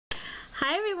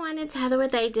Hi everyone, it's Heather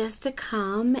with Ideas to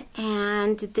Come,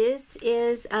 and this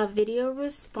is a video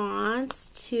response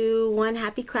to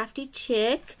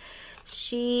OneHappyCraftyChick.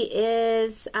 She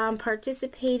is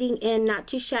participating in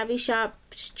Not2shabby Shop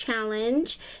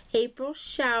Challenge, April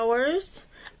Showers,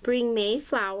 Bring May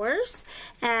Flowers,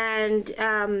 and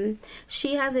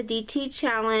she has a DT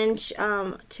challenge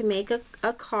to make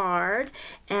a card,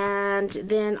 and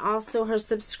then also her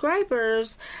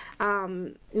subscribers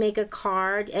make a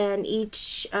card, and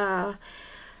each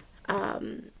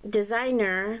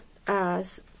designer,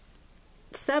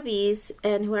 subbies,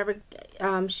 and whoever,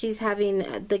 she's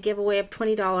having the giveaway of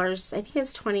 $20. I think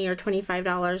it's $20 or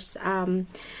 $25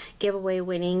 giveaway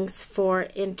winnings for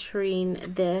entering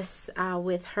this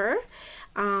with her.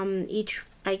 Each,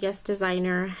 I guess,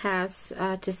 designer has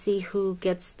to see who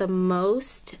gets the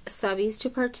most subbies to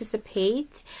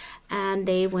participate, and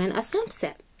they win a stamp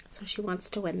set. So she wants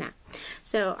to win that.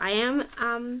 So I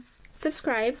am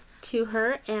subscribed to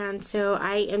her, and so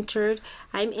I'm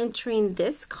entering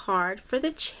this card for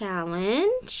the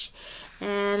challenge,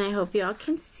 and I hope y'all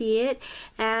can see it.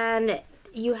 And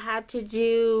you had to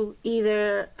do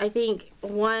either, I think,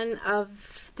 one of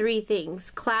three things: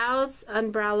 clouds,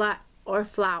 umbrella, or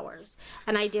flowers,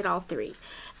 and I did all three.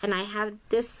 And I have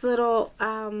this little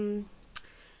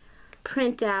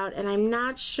printout, and I'm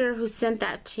not sure who sent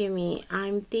that to me.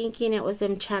 I'm thinking it was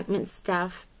Enchanted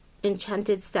Stuff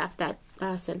that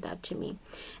sent that to me,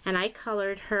 and I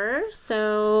colored her.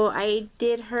 So I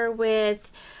did her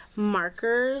with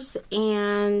markers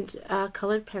and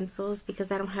colored pencils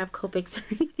because I don't have Copics or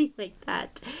anything like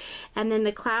that. And then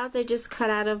the clouds I just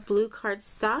cut out of blue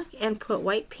cardstock and put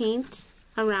white paint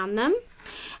around them.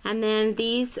 And then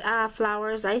these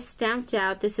flowers I stamped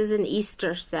out. This is an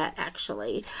Easter set,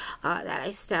 actually, that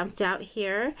I stamped out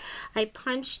here. I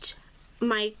punched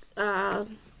my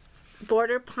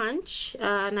border punch,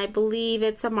 and I believe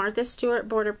it's a Martha Stewart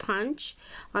border punch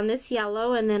on this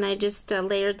yellow, and then I just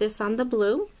layered this on the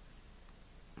blue.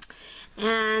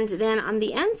 And then on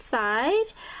the inside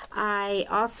I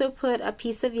also put a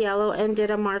piece of yellow and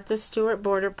did a Martha Stewart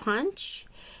border punch.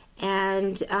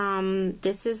 And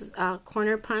this is a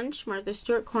corner punch. Martha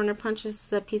Stewart corner punch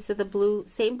is a piece of the blue,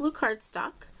 same blue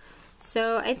cardstock.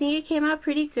 So I think it came out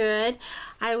pretty good.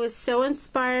 I was so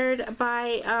inspired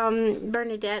by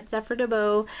Bernadette Zephyr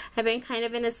DeBow. I've been kind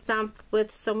of in a slump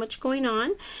with so much going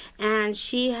on, and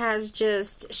she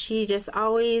just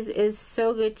always is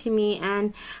so good to me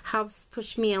and helps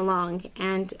push me along,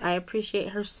 and I appreciate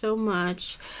her so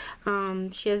much.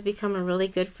 She has become a really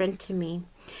good friend to me.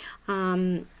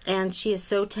 And she is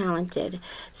so talented.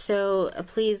 So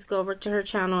please go over to her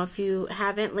channel if you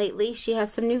haven't lately. She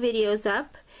has some new videos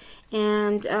up,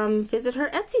 and visit her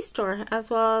Etsy store, as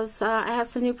well as I have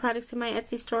some new products in my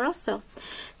Etsy store also.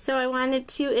 So I wanted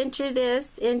to enter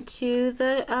this into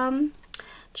the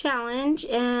challenge,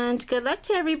 and good luck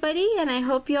to everybody, and I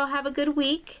hope you all have a good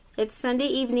week. It's Sunday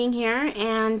evening here,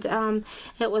 and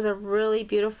it was a really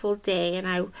beautiful day, and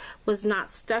I was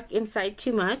not stuck inside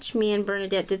too much. Me and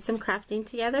Bernadette did some crafting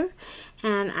together,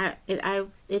 and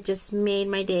it just made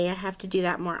my day. I have to do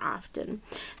that more often.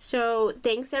 So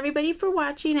thanks everybody for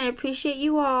watching. I appreciate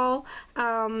you all,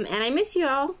 and I miss you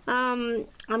all. I'm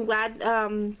glad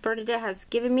Bernadette has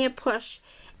given me a push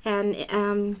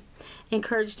and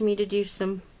encouraged me to do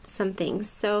some things.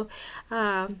 So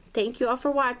thank you all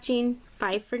for watching.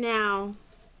 Bye for now.